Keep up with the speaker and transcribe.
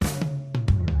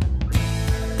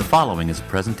following is a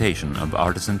presentation of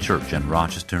Artisan Church in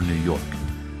Rochester, New York.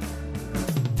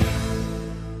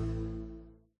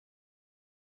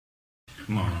 Good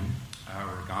morning.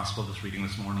 Our gospel reading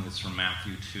this morning is from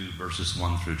Matthew 2, verses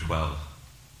 1 through 12.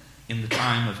 In the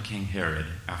time of King Herod,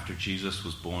 after Jesus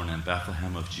was born in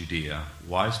Bethlehem of Judea,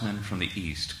 wise men from the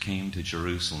east came to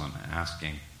Jerusalem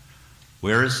asking,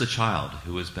 "Where is the child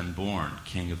who has been born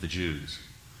King of the Jews?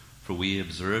 For we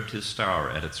observed his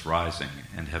star at its rising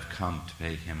and have come to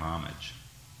pay him homage."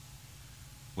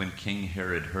 When King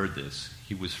Herod heard this,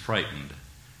 he was frightened,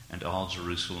 and all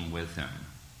Jerusalem with him.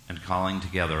 And calling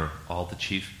together all the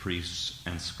chief priests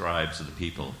and scribes of the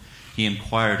people, he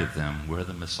inquired of them where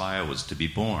the Messiah was to be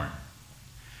born.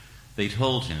 They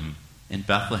told him, "In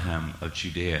Bethlehem of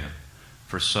Judea,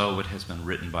 for so it has been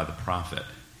written by the prophet.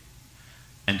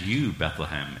 And you,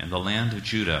 Bethlehem, in the land of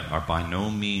Judah, are by no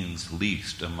means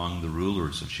least among the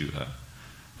rulers of Judah,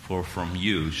 for from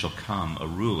you shall come a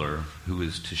ruler who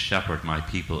is to shepherd my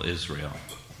people Israel."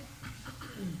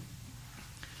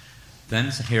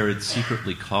 Then Herod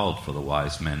secretly called for the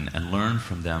wise men and learned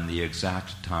from them the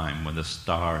exact time when the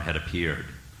star had appeared.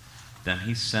 Then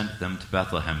he sent them to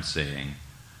Bethlehem, saying,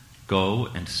 "Go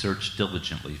and search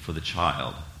diligently for the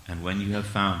child, and when you have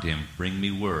found him, bring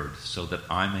me word, so that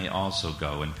I may also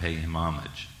go and pay him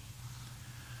homage."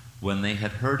 When they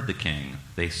had heard the king,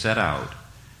 they set out,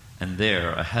 and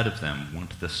there ahead of them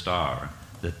went the star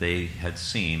that they had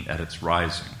seen at its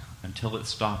rising, until it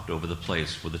stopped over the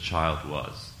place where the child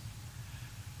was.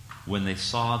 When they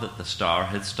saw that the star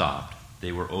had stopped,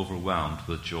 they were overwhelmed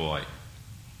with joy.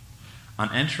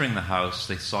 On entering the house,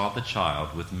 they saw the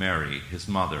child with Mary, his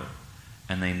mother,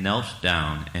 and they knelt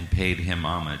down and paid him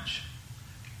homage.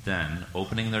 Then,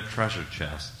 opening their treasure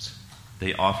chests,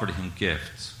 they offered him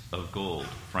gifts of gold,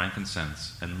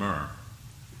 frankincense, and myrrh.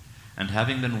 And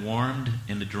having been warned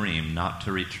in a dream not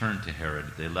to return to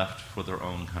Herod, they left for their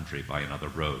own country by another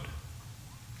road.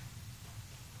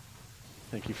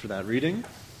 Thank you for that reading.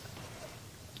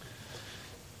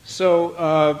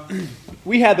 So,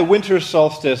 we had the winter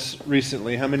solstice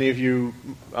recently. How many of you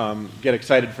get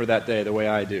excited for that day the way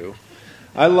I do?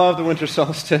 I love the winter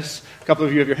solstice. A couple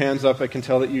of you have your hands up. I can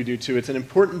tell that you do too. It's an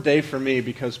important day for me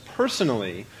because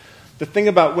personally, the thing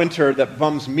about winter that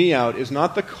bums me out is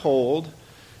not the cold,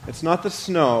 it's not the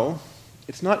snow,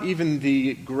 it's not even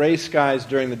the gray skies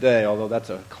during the day, although that's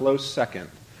a close second.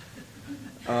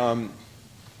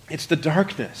 It's the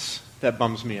darkness that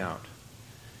bums me out.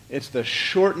 It's the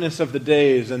shortness of the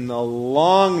days and the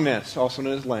longness, also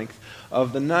known as length,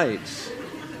 of the nights.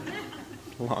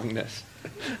 Longness.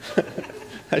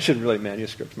 I should really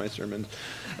manuscript my sermons.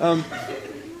 But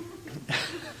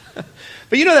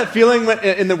you know that feeling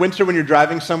in the winter when you're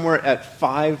driving somewhere at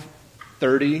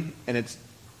 5:30 and it's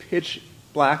pitch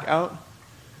black out?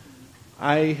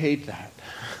 I hate that.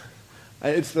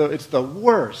 It's the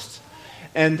worst.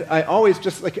 And I always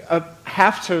just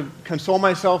have to console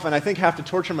myself, and I think have to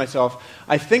torture myself.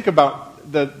 I think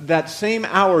about that same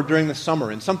hour during the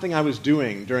summer and something I was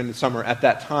doing during the summer at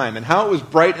that time and how it was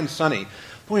bright and sunny.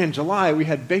 Boy, in July we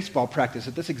had baseball practice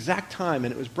at this exact time,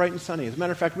 and it was bright and sunny. As a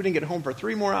matter of fact, we didn't get home for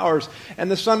 3 more hours, and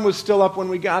the sun was still up when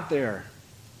we got there.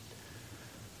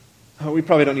 We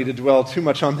probably don't need to dwell too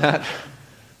much on that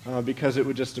because it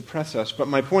would just depress us. But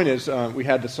my point is, we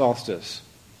had the solstice.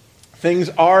 Things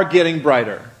are getting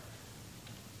brighter.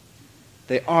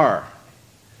 They are.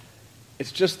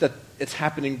 It's just that it's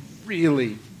happening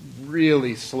really,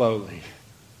 really slowly.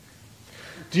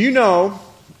 Do you know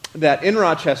that in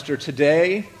Rochester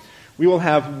today we will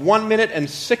have 1 minute and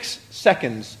 6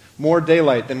 seconds more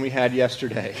daylight than we had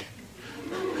yesterday?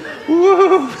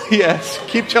 Woo! Yes,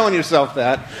 keep telling yourself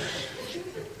that.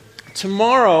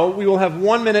 Tomorrow we will have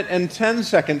 1 minute and 10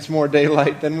 seconds more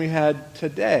daylight than we had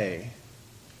today.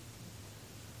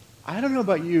 I don't know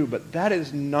about you, but that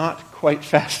is not quite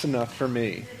fast enough for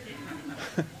me.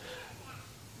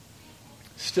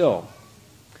 Still,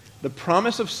 the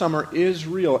promise of summer is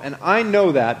real, and I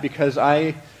know that because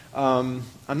I'm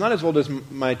not as old as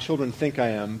my children think I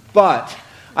am, but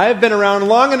I have been around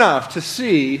long enough to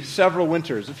see several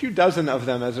winters, a few dozen of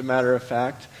them as a matter of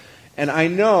fact, and I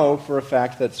know for a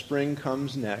fact that spring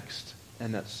comes next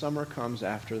and that summer comes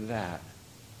after that.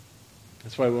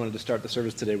 That's why we wanted to start the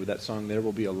service today with that song, "There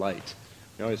Will Be a Light."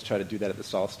 We always try to do that at the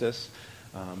solstice,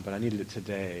 but I needed it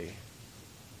today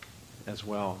as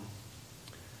well.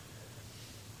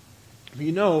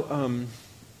 You know,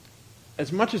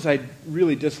 as much as I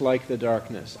really dislike the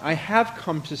darkness, I have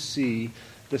come to see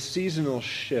the seasonal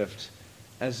shift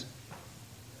as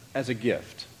a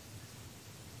gift.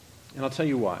 And I'll tell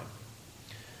you why.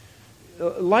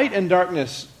 Light and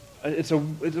darkness, it's a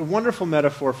wonderful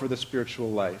metaphor for the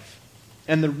spiritual life.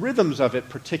 And the rhythms of it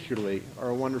particularly are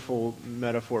a wonderful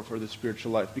metaphor for the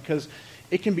spiritual life, because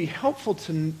it can be helpful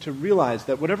to realize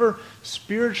that whatever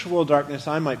spiritual darkness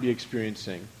I might be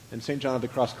experiencing, and St. John of the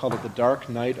Cross called it the dark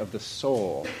night of the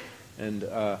soul, and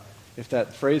if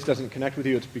that phrase doesn't connect with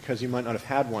you, it's because you might not have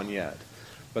had one yet.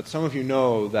 But some of you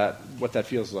know what that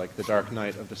feels like, the dark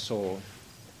night of the soul.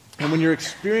 And when you're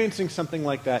experiencing something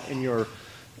like that in your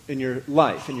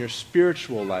life, in your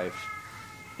spiritual life,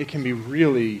 it can be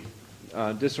really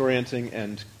disorienting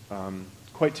and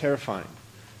quite terrifying,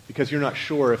 because you're not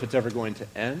sure if it's ever going to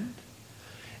end.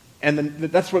 And then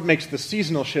that's what makes the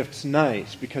seasonal shifts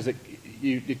nice, because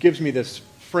it gives me this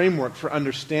framework for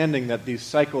understanding that these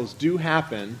cycles do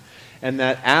happen, and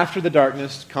that after the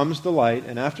darkness comes the light,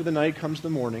 and after the night comes the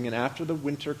morning, and after the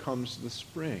winter comes the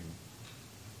spring.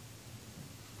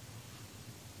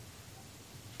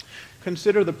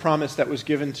 Consider the promise that was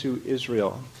given to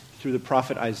Israel through the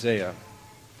prophet Isaiah,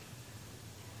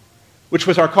 which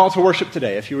was our call to worship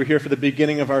today. If you were here for the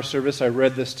beginning of our service, I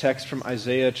read this text from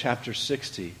Isaiah chapter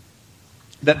 60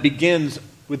 that begins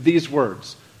with these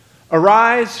words: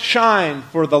 "Arise, shine,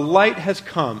 for the light has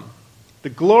come. The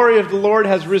glory of the Lord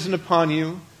has risen upon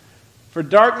you. For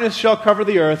darkness shall cover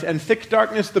the earth, and thick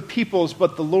darkness the peoples,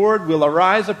 but the Lord will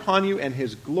arise upon you, and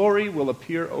his glory will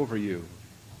appear over you."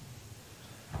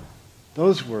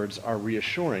 Those words are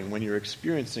reassuring when you're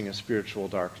experiencing a spiritual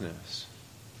darkness.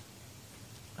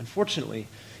 Unfortunately,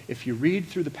 if you read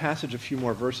through the passage a few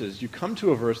more verses, you come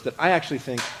to a verse that I actually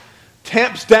think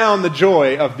tamps down the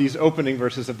joy of these opening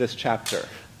verses of this chapter.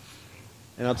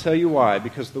 And I'll tell you why.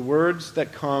 Because the words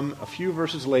that come a few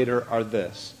verses later are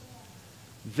this: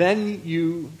 "Then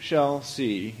you shall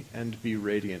see and be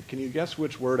radiant." Can you guess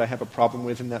which word I have a problem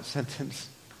with in that sentence?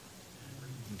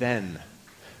 Then.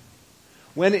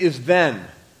 When is then?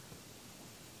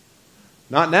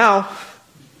 Not now.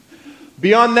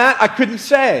 Beyond that, I couldn't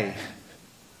say.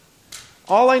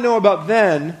 All I know about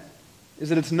then is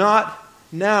that it's not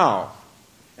now.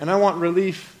 And I want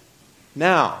relief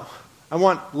now. I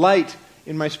want light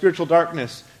in my spiritual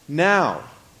darkness now.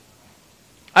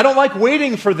 I don't like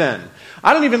waiting for then.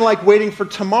 I don't even like waiting for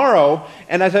tomorrow.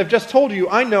 And as I've just told you,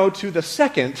 I know to the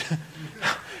second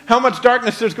how much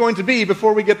darkness there's going to be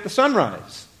before we get the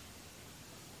sunrise.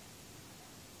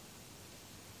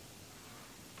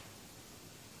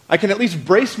 I can at least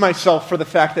brace myself for the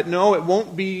fact that no, it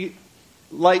won't be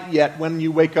light yet when you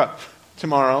wake up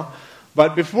tomorrow.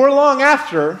 But before long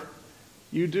after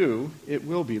you do, it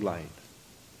will be light.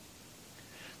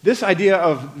 This idea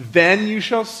of "then you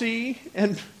shall see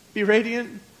and be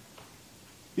radiant,"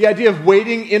 the idea of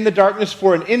waiting in the darkness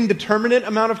for an indeterminate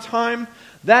amount of time,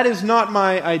 that is not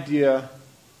my idea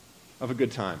of a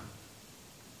good time.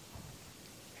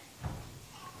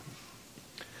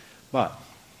 But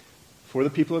for the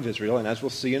people of Israel, and as we'll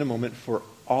see in a moment, for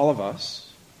all of us,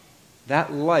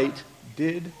 that light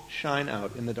did shine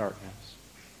out in the darkness.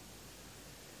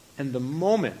 And the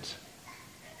moment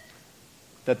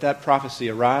that prophecy,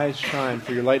 "Arise, shine,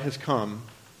 for your light has come,"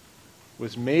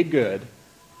 was made good,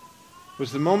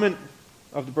 was the moment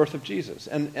of the birth of Jesus.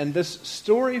 And this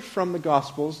story from the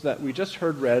Gospels that we just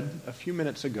heard read a few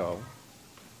minutes ago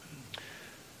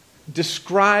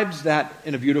describes that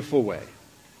in a beautiful way.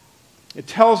 It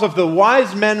tells of the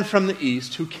wise men from the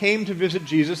East who came to visit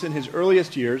Jesus in his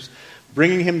earliest years,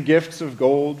 bringing him gifts of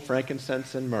gold,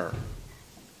 frankincense, and myrrh.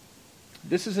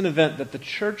 This is an event that the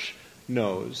church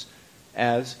knows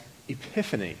as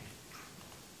Epiphany.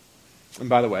 And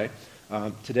by the way,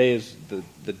 today is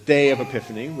the day of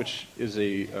Epiphany, which is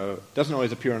doesn't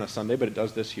always appear on a Sunday, but it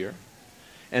does this year.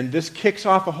 And this kicks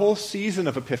off a whole season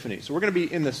of Epiphany. So we're going to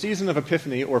be in the season of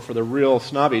Epiphany, or for the real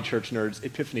snobby church nerds,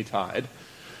 Epiphany Tide,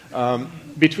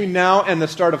 between now and the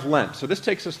start of Lent. So this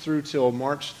takes us through till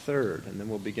March 3rd, and then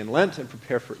we'll begin Lent and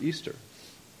prepare for Easter.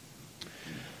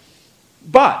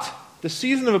 But the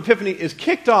season of Epiphany is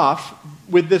kicked off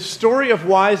with this story of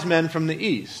wise men from the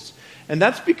East. And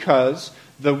that's because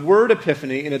the word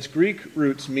Epiphany in its Greek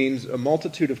roots means a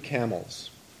multitude of camels.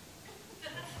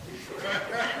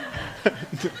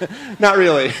 Not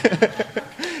really.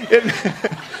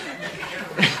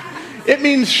 It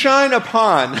means shine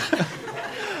upon.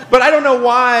 But I don't know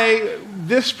why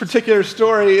this particular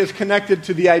story is connected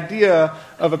to the idea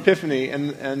of Epiphany,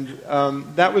 and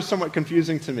that was somewhat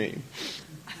confusing to me.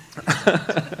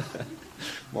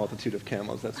 Multitude of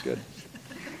camels, that's good.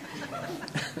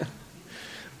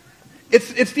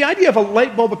 It's the idea of a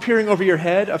light bulb appearing over your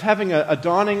head, of having a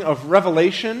dawning of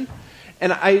revelation,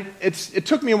 And it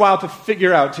took me a while to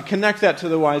figure out, to connect that to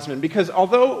the wise men, because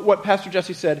although what Pastor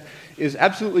Jesse said is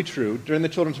absolutely true, during the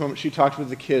children's moment she talked with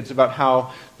the kids about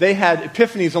how they had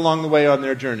epiphanies along the way on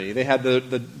their journey. They had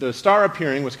the star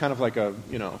appearing was kind of like a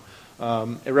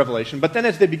revelation, but then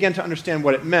as they began to understand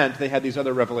what it meant, they had these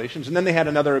other revelations, and then they had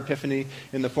another epiphany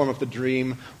in the form of the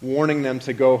dream, warning them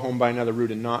to go home by another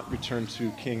route and not return to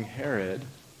King Herod.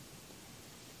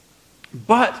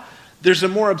 But there's a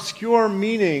more obscure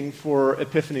meaning for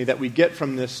epiphany that we get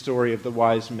from this story of the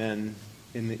wise men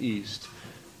in the East.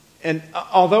 And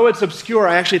although it's obscure,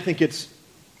 I actually think it's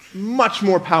much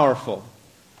more powerful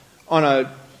on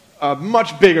a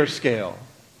much bigger scale.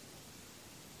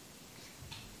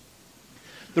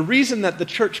 The reason that the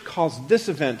church calls this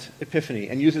event Epiphany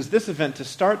and uses this event to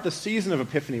start the season of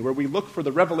Epiphany, where we look for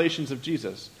the revelations of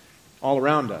Jesus all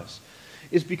around us,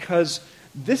 is because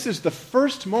this is the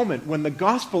first moment when the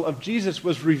gospel of Jesus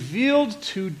was revealed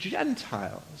to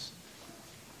Gentiles.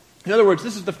 In other words,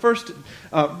 this is the first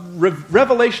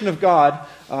revelation of God,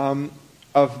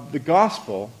 of the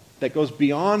gospel, that goes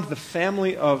beyond the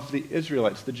family of the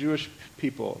Israelites, the Jewish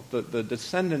people, the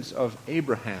descendants of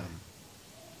Abraham.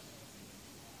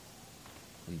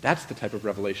 And that's the type of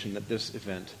revelation that this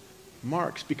event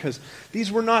marks, because these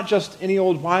were not just any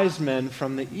old wise men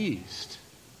from the East.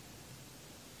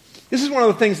 This is one of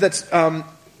the things that's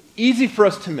easy for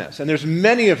us to miss, and there's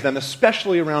many of them,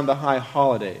 especially around the high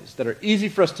holidays, that are easy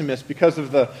for us to miss because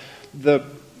of the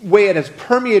way it has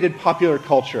permeated popular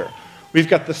culture. We've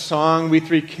got the song, We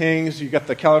Three Kings, you've got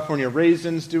the California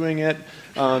Raisins doing it,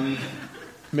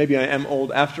 maybe I am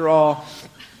old after all.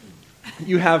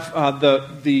 You have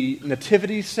the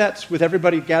nativity sets with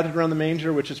everybody gathered around the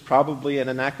manger, which is probably an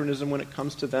anachronism when it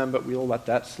comes to them, but we'll let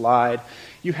that slide.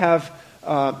 You have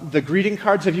the greeting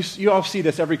cards. You all see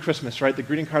this every Christmas, right? The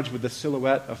greeting cards with the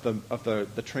silhouette of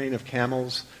the train of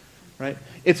camels, right?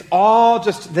 It's all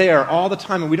just there all the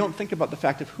time, and we don't think about the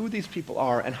fact of who these people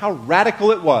are and how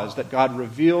radical it was that God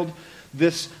revealed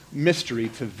this mystery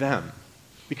to them,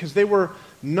 because they were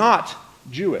not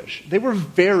Jewish. They were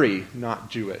very not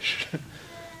Jewish.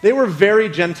 They were very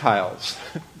Gentiles.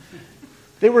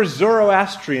 They were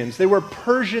Zoroastrians. They were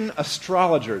Persian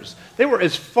astrologers. They were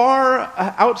as far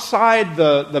outside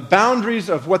the boundaries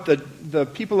of what the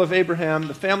people of Abraham,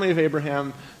 the family of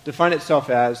Abraham, defined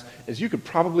itself as you could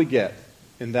probably get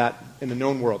in the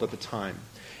known world at the time.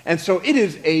 And so it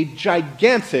is a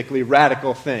gigantically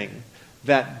radical thing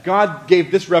that God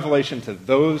gave this revelation to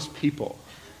those people.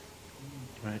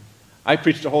 Right? I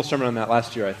preached a whole sermon on that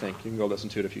last year, I think. You can go listen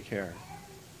to it if you care.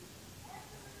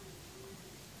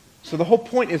 So the whole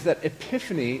point is that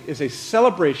Epiphany is a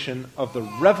celebration of the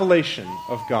revelation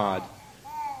of God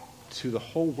to the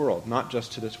whole world, not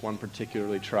just to this one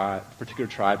particular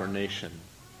tribe or nation.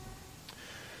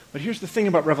 But here's the thing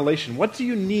about revelation. What do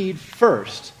you need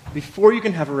first before you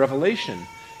can have a revelation?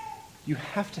 You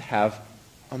have to have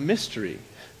a mystery.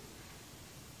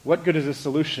 What good is a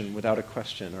solution without a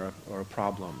question or a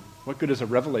problem? What good is a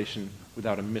revelation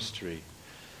without a mystery?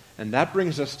 And that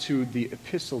brings us to the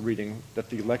epistle reading that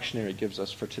the lectionary gives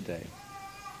us for today.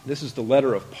 This is the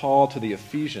letter of Paul to the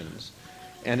Ephesians,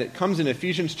 and it comes in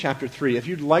Ephesians chapter 3. If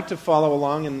you'd like to follow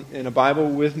along in a Bible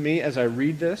with me as I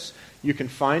read this, you can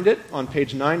find it on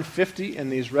page 950 in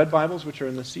these red Bibles, which are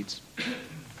in the seats.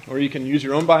 Or you can use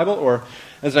your own Bible, or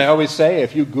as I always say,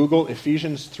 if you Google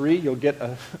Ephesians 3, you'll get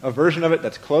a version of it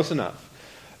that's close enough.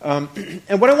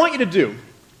 And what I want you to do,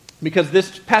 because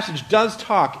this passage does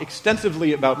talk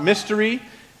extensively about mystery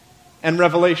and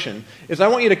revelation, is I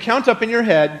want you to count up in your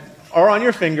head, or on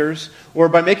your fingers, or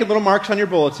by making little marks on your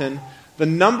bulletin, the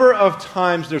number of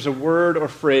times there's a word or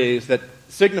phrase that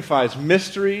signifies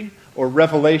mystery or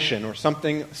revelation or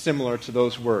something similar to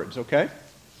those words, okay?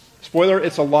 Spoiler,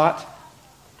 it's a lot.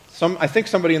 I think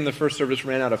somebody in the first service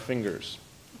ran out of fingers.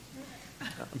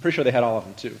 I'm pretty sure they had all of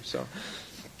them too, so...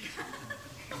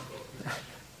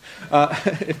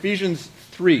 Ephesians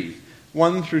 3,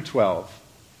 1 through 12.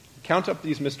 Count up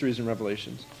these mysteries and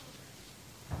revelations.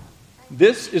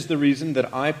 This is the reason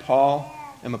that I, Paul,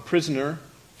 am a prisoner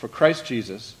for Christ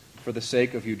Jesus for the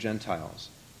sake of you Gentiles.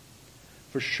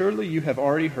 For surely you have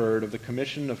already heard of the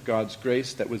commission of God's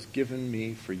grace that was given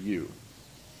me for you,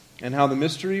 and how the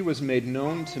mystery was made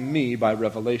known to me by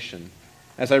revelation,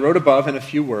 as I wrote above in a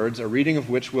few words, a reading of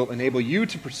which will enable you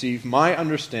to perceive my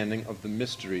understanding of the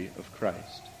mystery of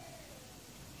Christ.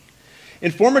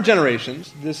 In former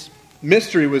generations, this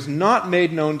mystery was not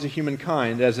made known to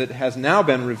humankind as it has now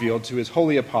been revealed to his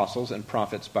holy apostles and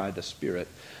prophets by the Spirit.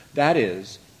 That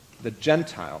is, the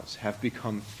Gentiles have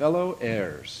become fellow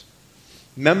heirs,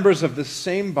 members of the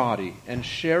same body, and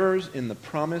sharers in the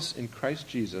promise in Christ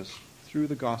Jesus through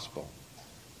the gospel.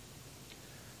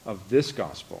 of this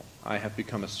gospel, I have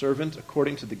become a servant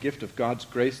according to the gift of God's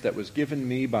grace that was given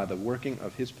me by the working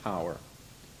of his power.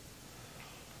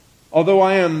 Although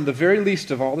I am the very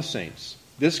least of all the saints,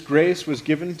 this grace was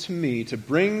given to me to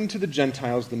bring to the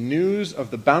Gentiles the news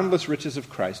of the boundless riches of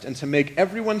Christ, and to make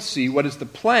everyone see what is the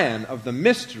plan of the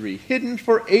mystery hidden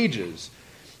for ages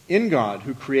in God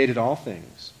who created all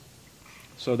things,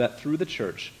 so that through the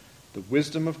church the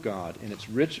wisdom of God in its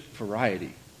rich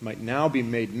variety might now be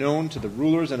made known to the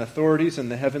rulers and authorities in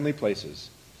the heavenly places.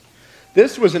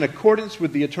 This was in accordance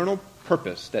with the eternal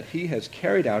purpose that he has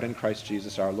carried out in Christ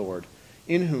Jesus our Lord,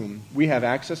 in whom we have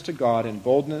access to God in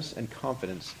boldness and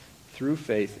confidence through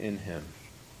faith in him.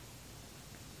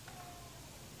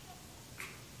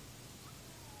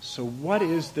 So what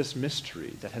is this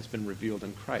mystery that has been revealed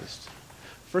in Christ?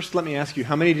 First, let me ask you,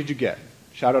 how many did you get?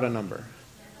 Shout out a number.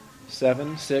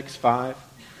 7, 6, 5,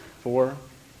 4.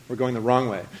 We're going the wrong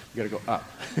way. We've got to go up.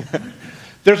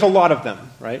 There's a lot of them,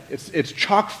 right? It's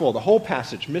chock full, the whole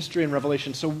passage, mystery and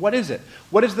revelation. So what is it?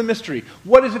 What is the mystery?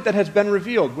 What is it that has been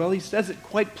revealed? Well, he says it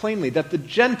quite plainly, that the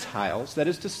Gentiles, that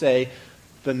is to say,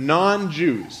 the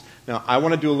non-Jews. Now, I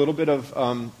want to do a little bit of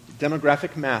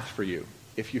demographic math for you.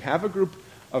 If you have a group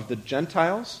of the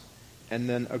Gentiles and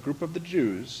then a group of the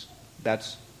Jews,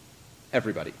 that's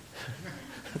everybody.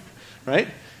 Right?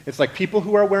 It's like people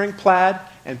who are wearing plaid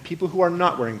and people who are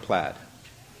not wearing plaid.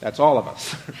 That's all of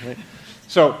us. Right?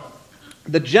 So,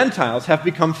 the Gentiles have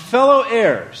become fellow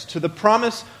heirs to the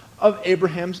promise of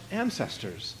Abraham's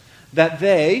ancestors. That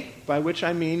they, by which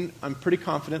I mean, I'm pretty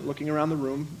confident looking around the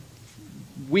room,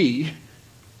 we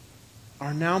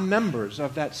are now members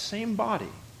of that same body.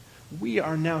 We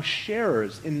are now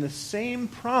sharers in the same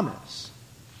promise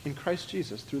in Christ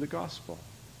Jesus through the gospel.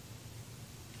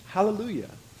 Hallelujah.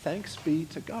 Thanks be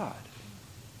to God.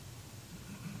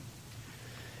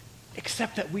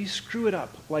 Except that we screw it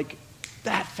up like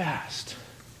that fast.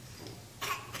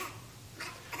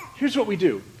 Here's what we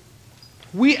do.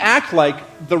 We act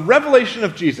like the revelation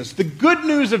of Jesus, the good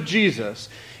news of Jesus,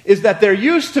 is that there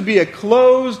used to be a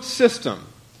closed system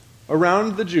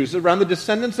around the Jews, around the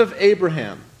descendants of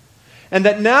Abraham. And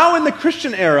that now in the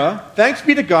Christian era, thanks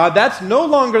be to God, that's no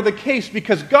longer the case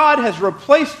because God has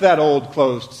replaced that old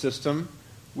closed system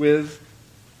with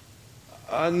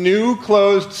a new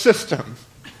closed system,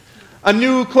 a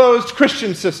new closed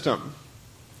Christian system.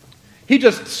 He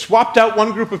just swapped out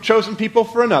one group of chosen people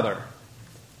for another.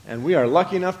 And we are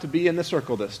lucky enough to be in the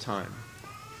circle this time.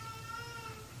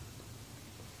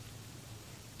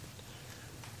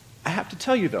 I have to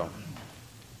tell you, though,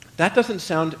 that doesn't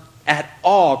sound at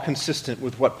all consistent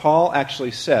with what Paul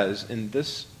actually says in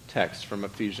this text from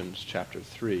Ephesians chapter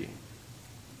 3.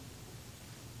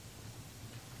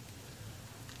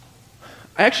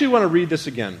 I actually want to read this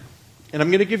again, and I'm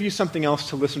going to give you something else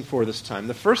to listen for this time.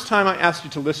 The first time I asked you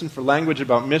to listen for language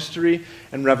about mystery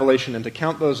and revelation and to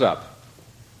count those up.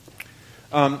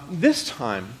 This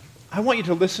time, I want you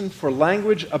to listen for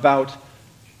language about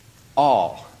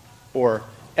all, or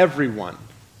everyone.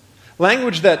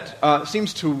 Language that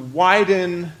seems to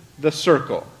widen the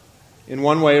circle in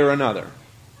one way or another.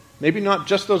 Maybe not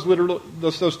just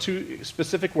those two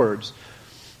specific words,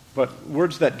 but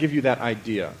words that give you that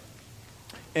idea.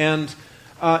 And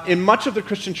in much of the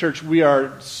Christian church, we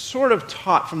are sort of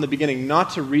taught from the beginning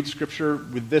not to read Scripture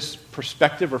with this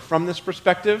perspective or from this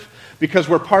perspective because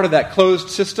we're part of that closed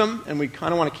system and we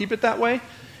kind of want to keep it that way.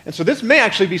 And so this may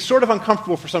actually be sort of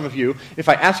uncomfortable for some of you if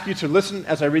I ask you to listen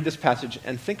as I read this passage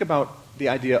and think about the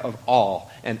idea of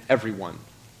all and everyone.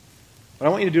 But I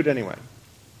want you to do it anyway.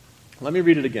 Let me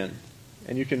read it again,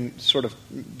 and you can sort of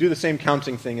do the same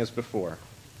counting thing as before.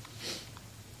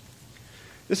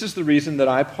 This is the reason that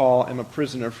I, Paul, am a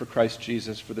prisoner for Christ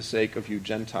Jesus for the sake of you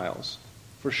Gentiles.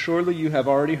 For surely you have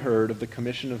already heard of the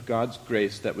commission of God's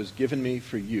grace that was given me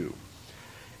for you,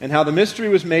 and how the mystery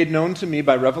was made known to me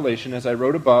by revelation, as I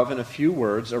wrote above in a few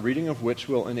words, a reading of which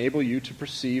will enable you to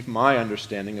perceive my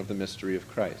understanding of the mystery of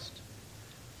Christ.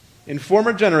 In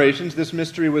former generations, this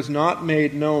mystery was not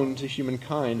made known to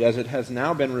humankind, as it has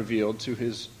now been revealed to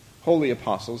his holy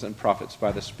apostles and prophets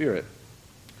by the Spirit.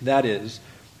 That is,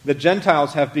 the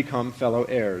Gentiles have become fellow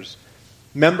heirs,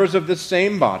 members of the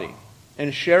same body,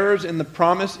 and sharers in the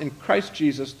promise in Christ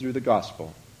Jesus through the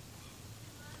gospel.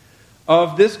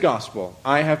 Of this gospel,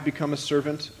 I have become a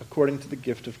servant according to the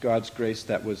gift of God's grace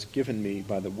that was given me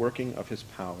by the working of his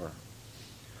power.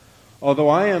 Although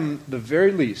I am the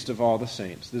very least of all the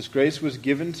saints, this grace was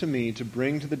given to me to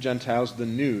bring to the Gentiles the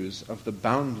news of the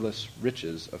boundless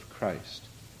riches of Christ,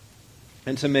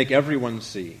 and to make everyone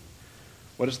see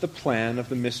what is the plan of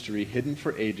the mystery hidden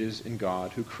for ages in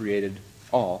God who created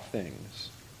all things.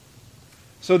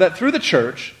 So that through the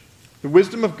church, The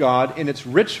wisdom of God in its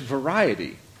rich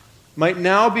variety might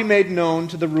now be made known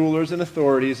to the rulers and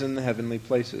authorities in the heavenly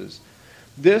places.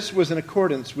 This was in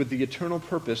accordance with the eternal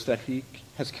purpose that he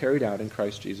has carried out in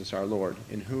Christ Jesus our Lord,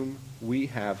 in whom we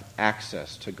have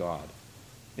access to God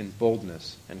in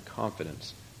boldness and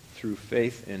confidence through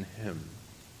faith in him.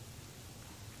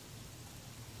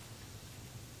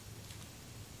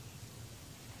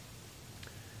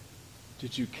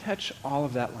 Did you catch all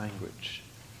of that language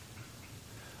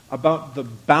about the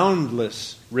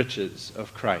boundless riches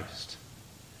of Christ?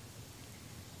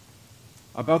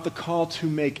 About the call to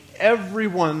make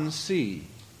everyone see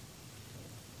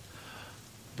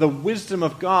the wisdom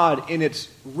of God in its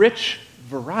rich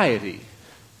variety.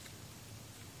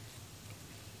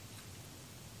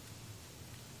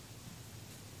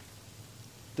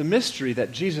 The mystery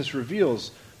that Jesus reveals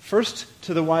first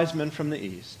to the wise men from the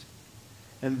east,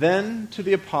 and then to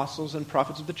the apostles and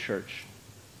prophets of the church,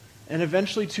 and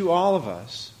eventually to all of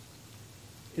us,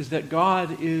 is that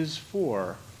God is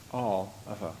for all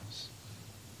of us.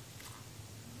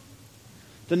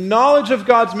 The knowledge of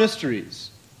God's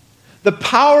mysteries, the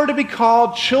power to be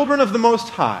called children of the Most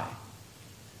High,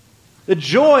 the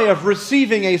joy of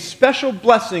receiving a special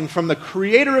blessing from the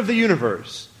Creator of the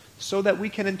universe, so that we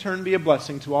can in turn be a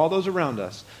blessing to all those around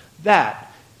us,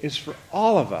 that is for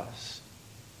all of us.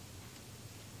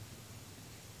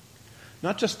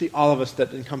 Not just the all of us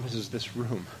that encompasses this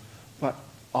room, but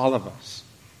all of us.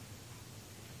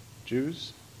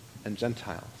 Jews and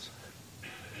Gentiles.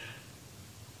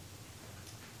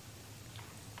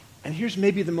 And here's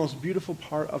maybe the most beautiful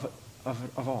part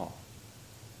of all.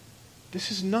 This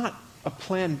is not a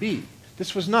plan B.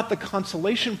 This was not the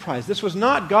consolation prize. This was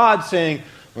not God saying,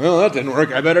 well, that didn't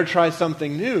work, I better try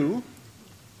something new.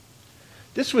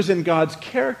 This was in God's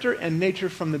character and nature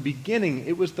from the beginning.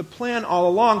 It was the plan all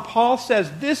along. Paul says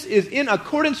this is in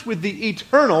accordance with the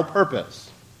eternal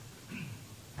purpose.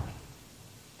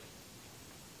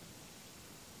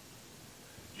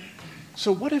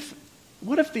 So what if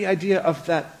the idea of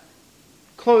that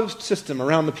closed system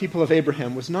around the people of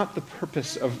Abraham was not the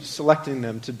purpose of selecting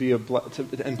them to be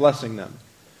and blessing them?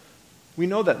 We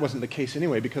know that wasn't the case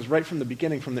anyway, because right from the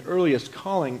beginning, from the earliest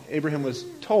calling, Abraham was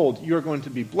told, you're going to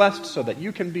be blessed so that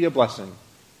you can be a blessing.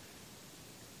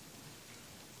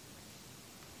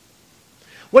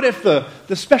 What if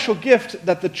the special gift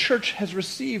that the church has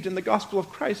received in the gospel of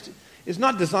Christ is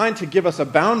not designed to give us a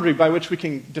boundary by which we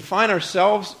can define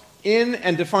ourselves in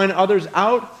and define others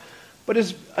out, but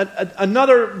is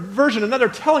another version, another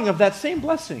telling of that same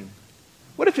blessing?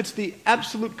 What if it's the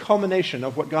absolute culmination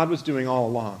of what God was doing all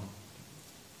along?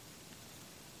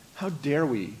 How dare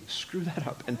we screw that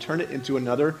up and turn it into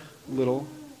another little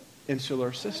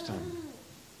insular system?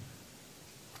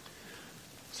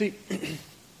 See,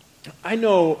 I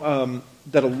know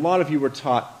that a lot of you were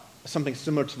taught something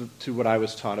similar to what I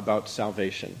was taught about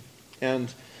salvation.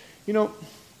 And,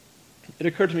 it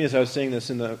occurred to me as I was saying this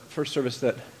in the first service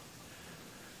that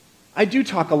I do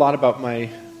talk a lot about my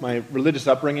religious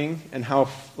upbringing and how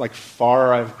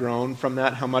far I've grown from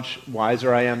that, how much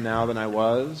wiser I am now than I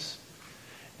was.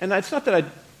 And it's not that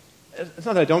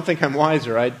I don't think I'm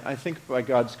wiser. I think by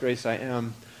God's grace I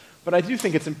am. But I do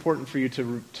think it's important for you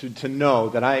to know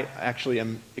that I actually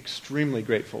am extremely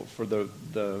grateful for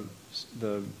the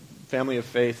family of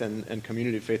faith and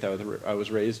community of faith I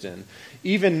was raised in.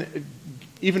 Even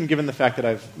given the fact that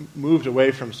I've moved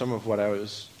away from some of what I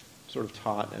was sort of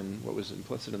taught and what was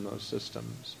implicit in those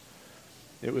systems.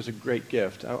 It was a great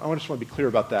gift. I just want to be clear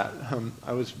about that.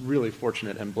 I was really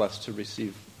fortunate and blessed to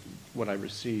receive what I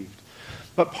received.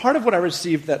 But part of what I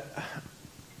received that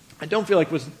I don't feel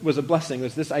like was a blessing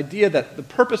was this idea that the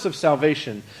purpose of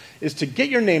salvation is to get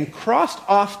your name crossed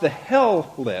off the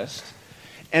hell list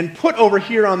and put over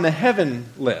here on the heaven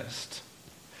list.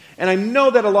 And I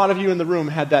know that a lot of you in the room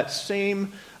had that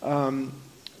same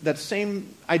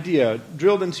idea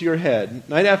drilled into your head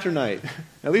night after night,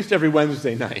 at least every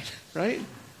Wednesday night, right?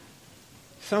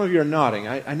 Some of you are nodding.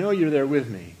 I know you're there with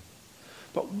me.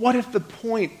 But what if the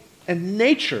point and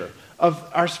nature of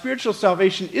our spiritual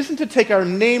salvation isn't to take our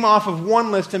name off of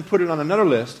one list and put it on another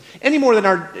list, any more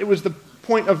than it was the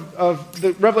point of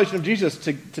the revelation of Jesus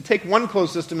to take one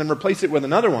closed system and replace it with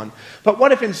another one. But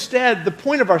what if instead the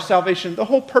point of our salvation, the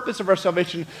whole purpose of our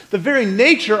salvation, the very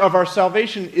nature of our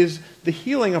salvation is the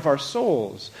healing of our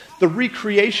souls, the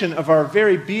recreation of our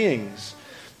very beings,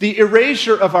 the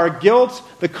erasure of our guilt,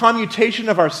 the commutation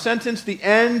of our sentence, the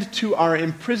end to our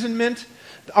imprisonment,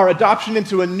 our adoption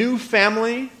into a new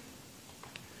family?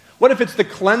 What if it's the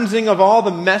cleansing of all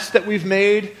the mess that we've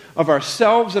made of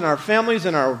ourselves and our families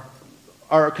and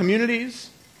our communities?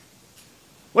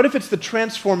 What if it's the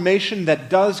transformation that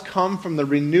does come from the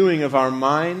renewing of our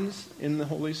minds in the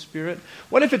Holy Spirit?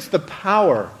 What if it's the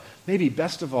power, maybe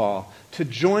best of all, to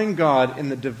join God in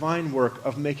the divine work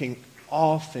of making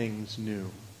all things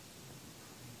new?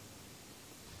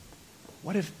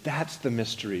 What if that's the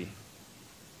mystery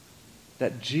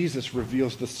that Jesus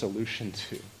reveals the solution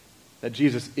to, that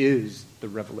Jesus is the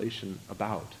revelation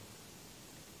about?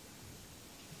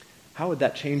 How would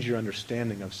that change your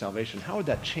understanding of salvation? How would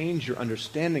that change your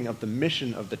understanding of the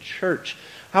mission of the church?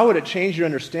 How would it change your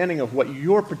understanding of what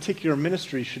your particular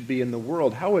ministry should be in the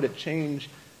world? How would it change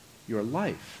your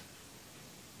life?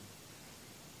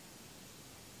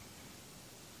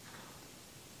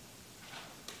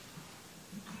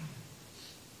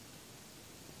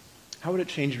 How would it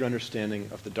change your understanding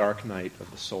of the dark night of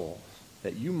the soul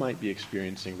that you might be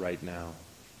experiencing right now?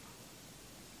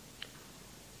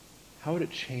 How would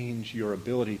it change your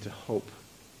ability to hope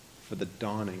for the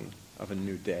dawning of a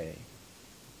new day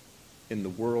in the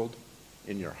world,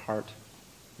 in your heart,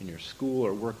 in your school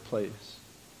or workplace?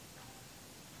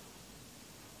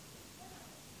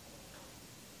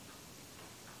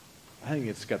 I think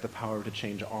it's got the power to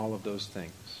change all of those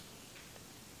things.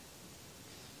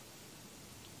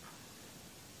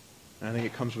 And I think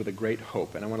it comes with a great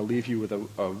hope. And I want to leave you with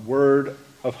a word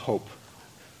of hope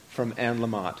from Anne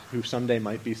Lamott, who someday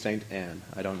might be Saint Anne.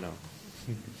 I don't know.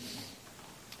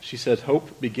 She says,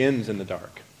 hope begins in the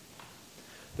dark.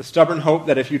 The stubborn hope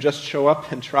that if you just show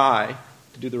up and try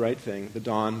to do the right thing, the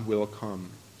dawn will come.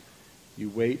 You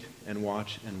wait and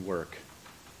watch and work.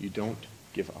 You don't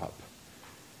give up.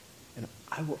 And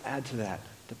I will add to that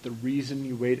the reason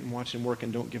you wait and watch and work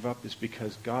and don't give up is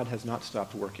because God has not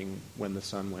stopped working when the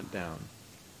sun went down.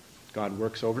 God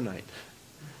works overnight.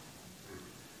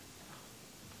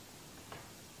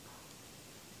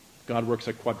 God works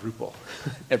a quadruple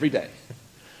every day.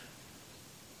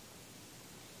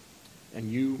 And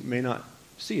you may not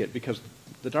see it because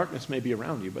the darkness may be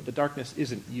around you, but the darkness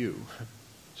isn't you.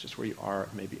 It's just where you are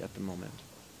maybe at the moment.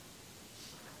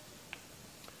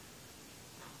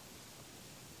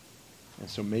 And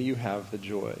so may you have the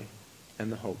joy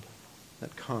and the hope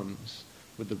that comes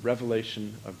with the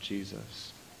revelation of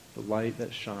Jesus, the light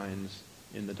that shines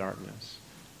in the darkness,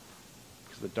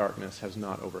 because the darkness has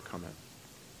not overcome it.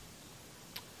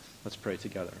 Let's pray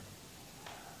together.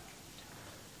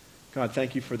 God,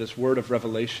 thank you for this word of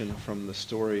revelation from the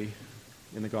story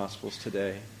in the Gospels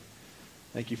today.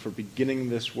 Thank you for beginning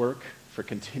this work, for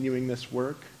continuing this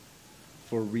work,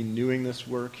 for renewing this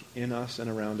work in us and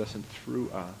around us and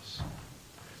through us.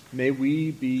 May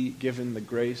we be given the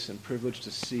grace and privilege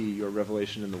to see your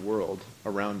revelation in the world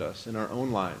around us, in our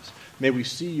own lives. May we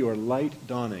see your light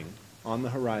dawning on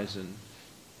the horizon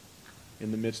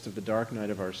in the midst of the dark night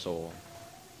of our soul.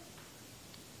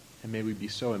 And may we be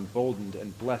so emboldened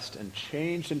and blessed and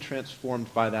changed and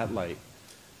transformed by that light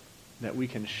that we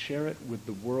can share it with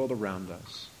the world around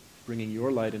us, bringing your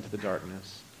light into the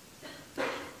darkness,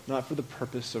 not for the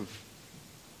purpose of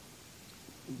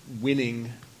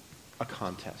winning a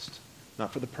contest,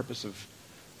 not for the purpose of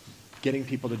getting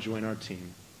people to join our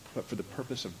team, but for the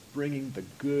purpose of bringing the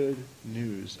good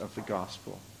news of the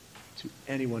gospel to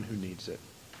anyone who needs it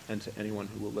and to anyone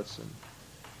who will listen.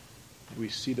 We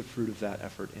see the fruit of that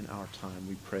effort in our time.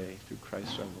 We pray through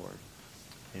Christ our Lord.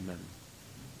 Amen.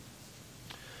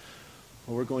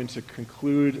 Well, we're going to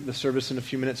conclude the service in a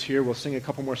few minutes here. We'll sing a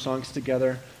couple more songs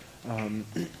together.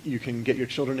 You can get your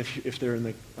children if they're in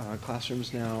the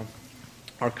classrooms now.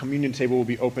 Our communion table will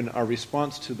be open. Our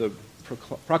response to the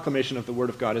proclamation of the Word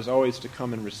of God is always to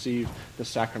come and receive the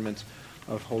sacrament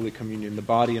of Holy Communion, the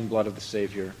body and blood of the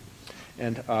Savior.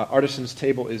 And Artisan's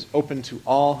table is open to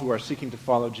all who are seeking to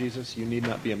follow Jesus. You need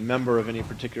not be a member of any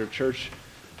particular church.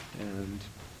 And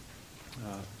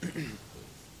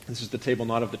this is the table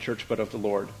not of the church but of the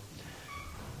Lord.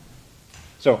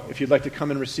 So if you'd like to come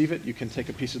and receive it, you can take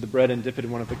a piece of the bread and dip it in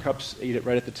one of the cups, eat it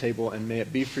right at the table, and may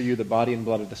it be for you the body and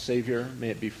blood of the Savior. May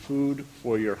it be food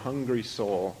for your hungry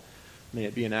soul. May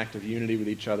it be an act of unity with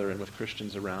each other and with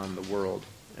Christians around the world.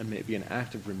 And may it be an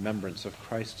act of remembrance of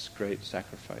Christ's great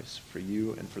sacrifice for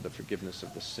you and for the forgiveness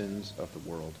of the sins of the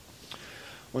world.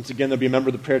 Once again, there'll be a member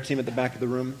of the prayer team at the back of the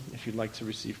room. If you'd like to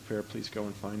receive prayer, please go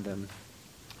and find them.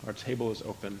 Our table is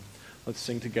open. Let's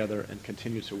sing together and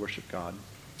continue to worship God.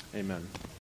 Amen.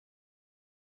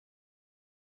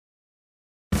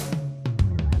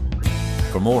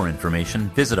 For more information,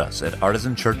 visit us at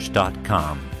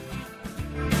artisanchurch.com.